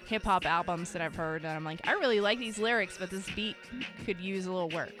hip-hop albums that I've heard that I'm like, I really like these lyrics, but this beat could use a little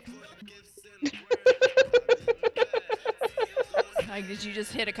work. Like, did you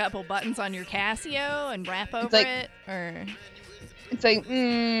just hit a couple buttons on your Casio and rap over it? Or it's like,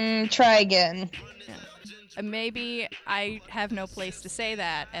 try again. Yeah. Maybe I have no place to say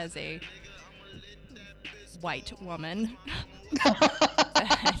that as a white woman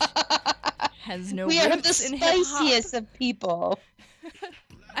that has no we roots are the in hip-hop. spiciest of people.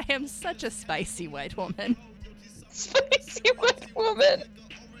 I am such a spicy white woman. Spicy white woman.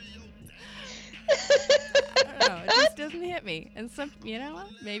 I don't know. It just doesn't hit me. And you know what?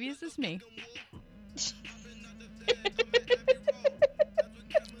 Maybe it's just me.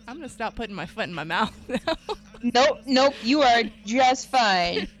 I'm gonna stop putting my foot in my mouth now. Nope. You are just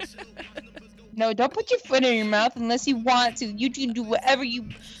fine. No, don't put your foot in your mouth unless you want to. You can do whatever you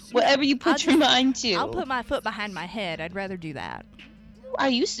put your mind to. I'll put my foot behind my head. I'd rather do that. I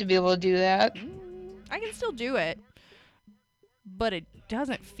used to be able to do that. I can still do it, but it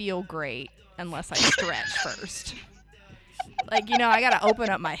doesn't feel great unless I stretch first. Like, I gotta open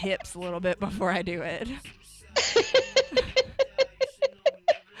up my hips a little bit before I do it.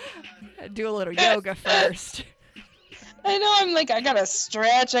 I do a little yoga first. I know, I'm like, I gotta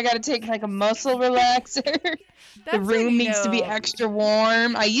stretch, I gotta take like a muscle relaxer. The room needs to be extra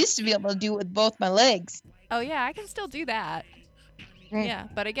warm. I used to be able to do it with both my legs. Oh yeah, I can still do that. Yeah,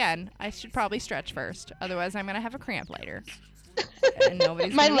 but again, I should probably stretch first. Otherwise, I'm going to have a cramp later. And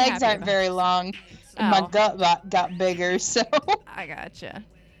nobody's My gonna be legs happy aren't about very long. My Oh. gut got bigger, so. I gotcha.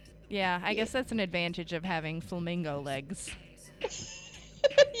 Yeah, I guess that's an advantage of having flamingo legs.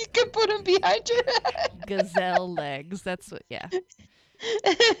 You can put them behind your head. Gazelle legs. That's what, yeah.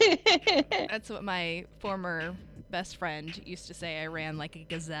 That's what my former best friend used to say. I ran like a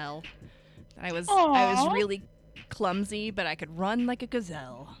gazelle. I was Aw. really clumsy, but I could run like a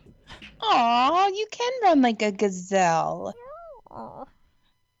gazelle. Aw, you can run like a gazelle.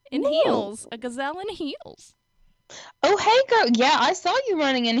 In Ooh. heels. A gazelle in heels. Oh, hey, girl. Yeah, I saw you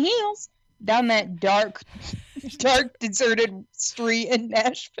running in heels down that dark, deserted street in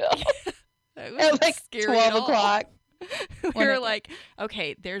Nashville That at wasn't like scary at 12 all. o'clock. We were like,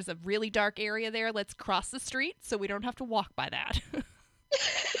 okay, there's a really dark area there. Let's cross the street so we don't have to walk by that.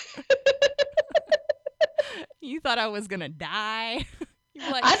 You thought I was going to die? You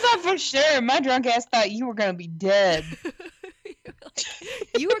were like, I thought for sure my drunk ass thought you were going to be dead.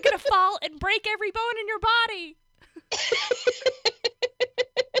 you were going to fall and break every bone in your body.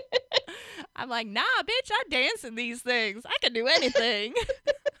 I'm like, nah, bitch, I dance in these things. I can do anything.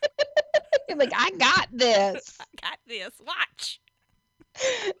 You're like, I got this. I got this. Watch.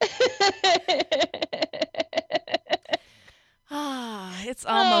 It's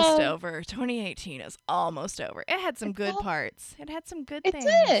almost over. 2018 is almost over. It had some good parts. It had some good things.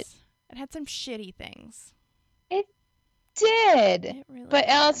 did. It had some shitty things. It did. It really But it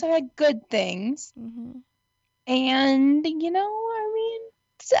did. also had good things. Mm-hmm. And, I mean,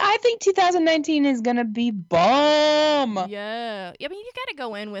 I think 2019 is going to be bomb. Yeah. I mean, you got to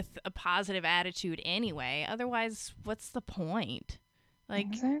go in with a positive attitude anyway. Otherwise, what's the point? Like,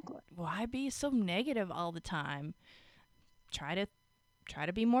 Exactly. why be so negative all the time? Try to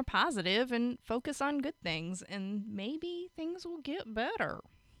be more positive and focus on good things, and maybe things will get better.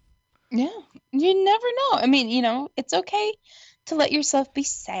 Yeah. You never know. I mean, it's okay to let yourself be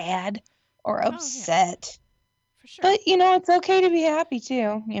sad or upset. For sure. But, it's okay to be happy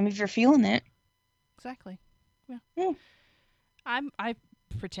too. I mean, if you're feeling it. Exactly. Yeah. Yeah. I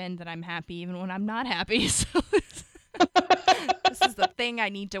pretend that I'm happy even when I'm not happy. So this is the thing I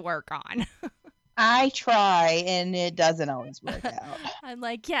need to work on. I try, and it doesn't always work out. I'm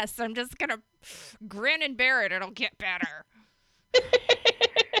like, yes, I'm just going to grin and bear it. It'll get better.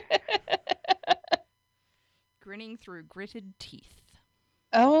 Grinning through gritted teeth.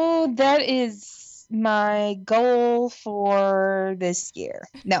 Oh, that is my goal for this year.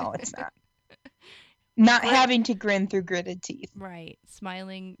 No, it's not. Not having to grin through gritted teeth. Right.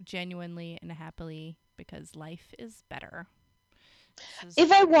 Smiling genuinely and happily because life is better.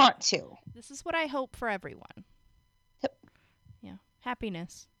 If I want to. This is what I hope for everyone. Yep. Yeah.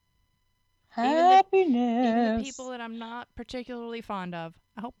 Happiness. Happiness. Even the people that I'm not particularly fond of,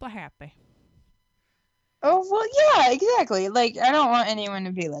 I hope they're happy. Oh, well, yeah, exactly. Like, I don't want anyone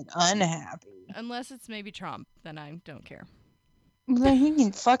to be, like, unhappy. Unless it's maybe Trump, then I don't care. Then he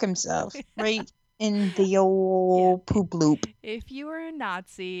can fuck himself right in the old poop loop. If you were a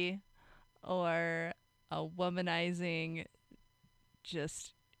Nazi or a womanizing,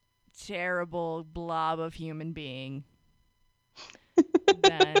 just terrible blob of human being,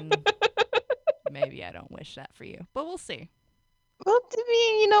 then maybe I don't wish that for you. But we'll see. Well, to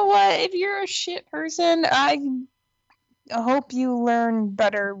me, you know what? If you're a shit person, I hope you learn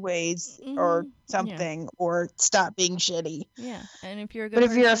better ways or something, or stop being shitty. Yeah, and if you're a good But if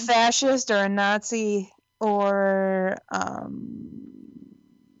person, you're a fascist or a Nazi or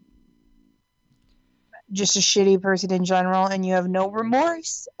just a shitty person in general, and you have no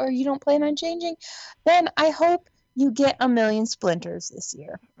remorse or you don't plan on changing, then I hope you get a million splinters this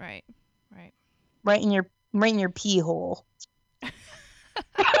year. Right. Right in your pee hole.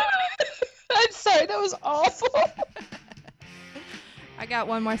 I'm sorry, that was awful. I got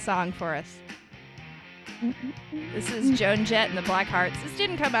one more song for us. This is Joan Jett and the Blackhearts. This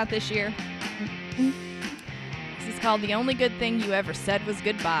didn't come out this year. This is called The Only Good Thing You Ever Said Was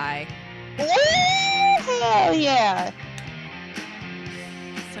Goodbye. Hell yeah.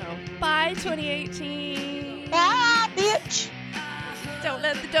 So, bye 2018. Bye, bitch. Don't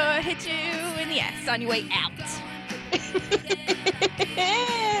let the door hit you in the ass on your way out.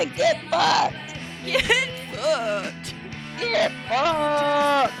 Get fucked. Get fucked. Get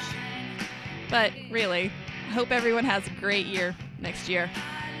fucked. But really, I hope everyone has a great year next year.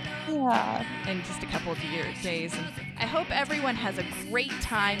 Yeah. In just a couple of days. And I hope everyone has a great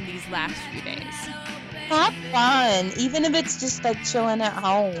time these last few days. Have fun, even if it's just like chilling at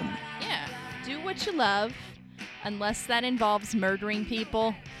home. Yeah. Do what you love, unless that involves murdering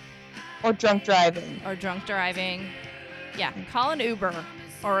people. Or drunk driving. Yeah, call an Uber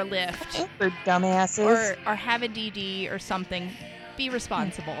or a Lyft. For dumbasses. Or have a DD or something. Be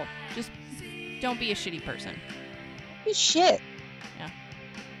responsible. Just don't be a shitty person. Shit. Yeah.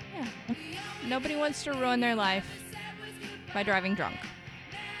 Nobody wants to ruin their life by driving drunk.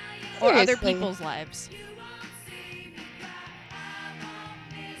 Or other Seriously. people's lives.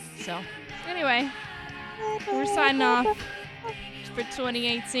 So, anyway, we're signing off for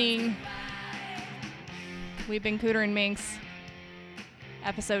 2018. We've been Cooter and Minx,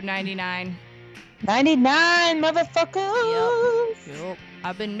 episode 99. 99, motherfuckers. Yup.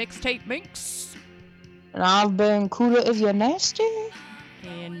 I've been Mixtape Minx. And I've been Cooter if you're nasty.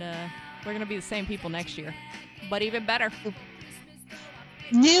 And we're going to be the same people next year. But even better.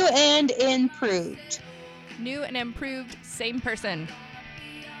 New and improved. New and improved, same person.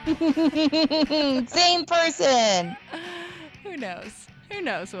 Same person. Who knows? Who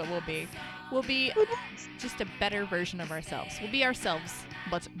knows what we'll be? We'll be just a better version of ourselves. We'll be ourselves,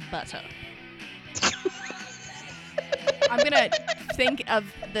 but better. I'm going to think of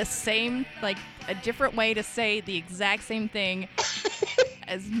the same, like, a different way to say the exact same thing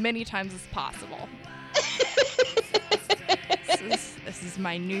as many times as possible. This is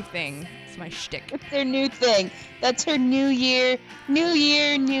my new thing. It's my shtick. It's their new thing. That's her new year. New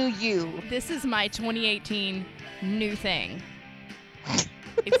year, new you. This is my 2018 new thing.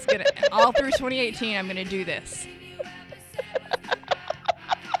 It's gonna all through 2018. I'm gonna do this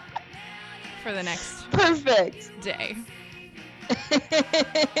for the next Perfect. day.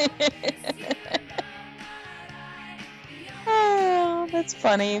 Oh, that's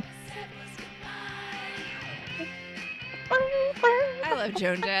funny. I love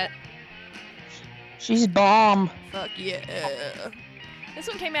Joan Jett. She's bomb. Fuck yeah. This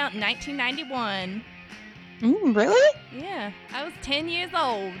one came out in 1991. Really? Yeah, I was 10 years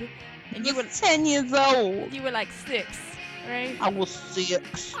old, and you were 10 years old. like 6, right? I was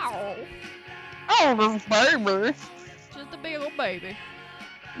 6. Oh, Oh, baby. just a big old baby.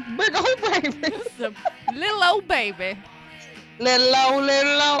 Big old baby. Just a little old baby. Little old,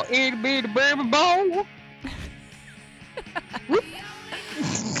 itty bitty baby boy.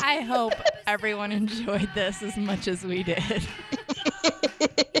 I hope everyone enjoyed this as much as we did.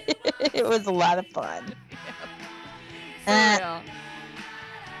 It was a lot of fun. For real.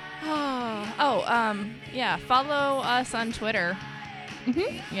 Yeah, follow us on Twitter.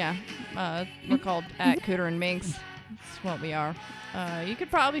 Yeah, we're called @Cooter and Minx. That's what we are. You could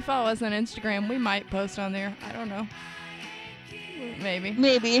probably follow us on Instagram. We might post on there. I don't know. Maybe.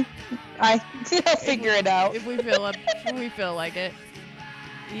 Maybe. I'll figure it out. If we feel like it.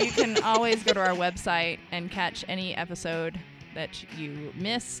 You can always go to our website and catch any episode that you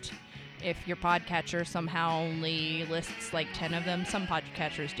missed. If your podcatcher somehow only lists like 10 of them, some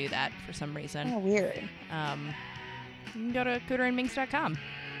podcatchers do that for some reason. Oh, weird. You can go to cooterandminx.com.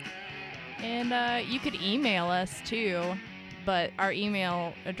 And you could email us too, but our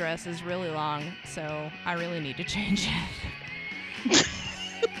email address is really long, so I really need to change it.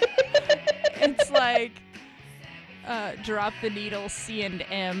 It's like drop the needle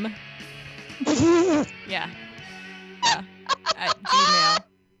C&M. Yeah. At Gmail.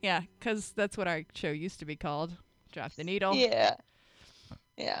 Yeah, because that's what our show used to be called. Drop the needle. Yeah.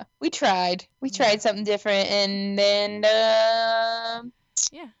 Yeah. We tried something different, and then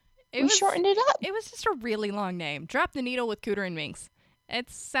Yeah. we shortened it up. It was just a really long name. Drop the Needle with Cooter and Minx. It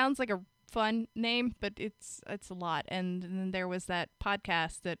sounds like a fun name, but it's a lot. And then there was that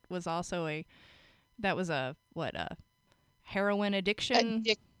podcast that was also a heroin addiction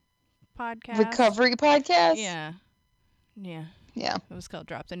podcast. Recovery podcast? Yeah. Yeah. Yeah. It was called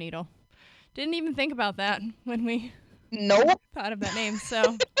Drop the Needle. Didn't even think about that when we Nope. thought of that name.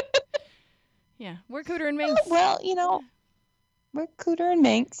 So, yeah, we're Cooter and Minx. Well, you know, we're Cooter and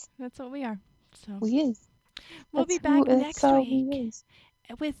Minx. That's what we are. So We is. we'll be That's back next all week we is.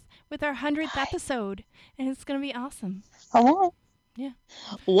 with our 100th episode, and it's gonna be awesome. How long? Yeah.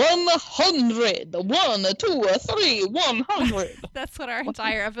 100. 1, 2, 3, 100. That's what our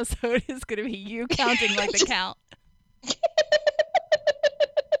entire episode is gonna be. You counting like the count.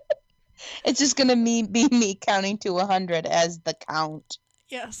 It's just gonna be me counting to 100 as the count.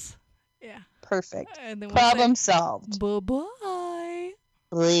 Yes. Yeah. Perfect. And then Problem solved. Bye-bye.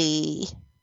 Bye.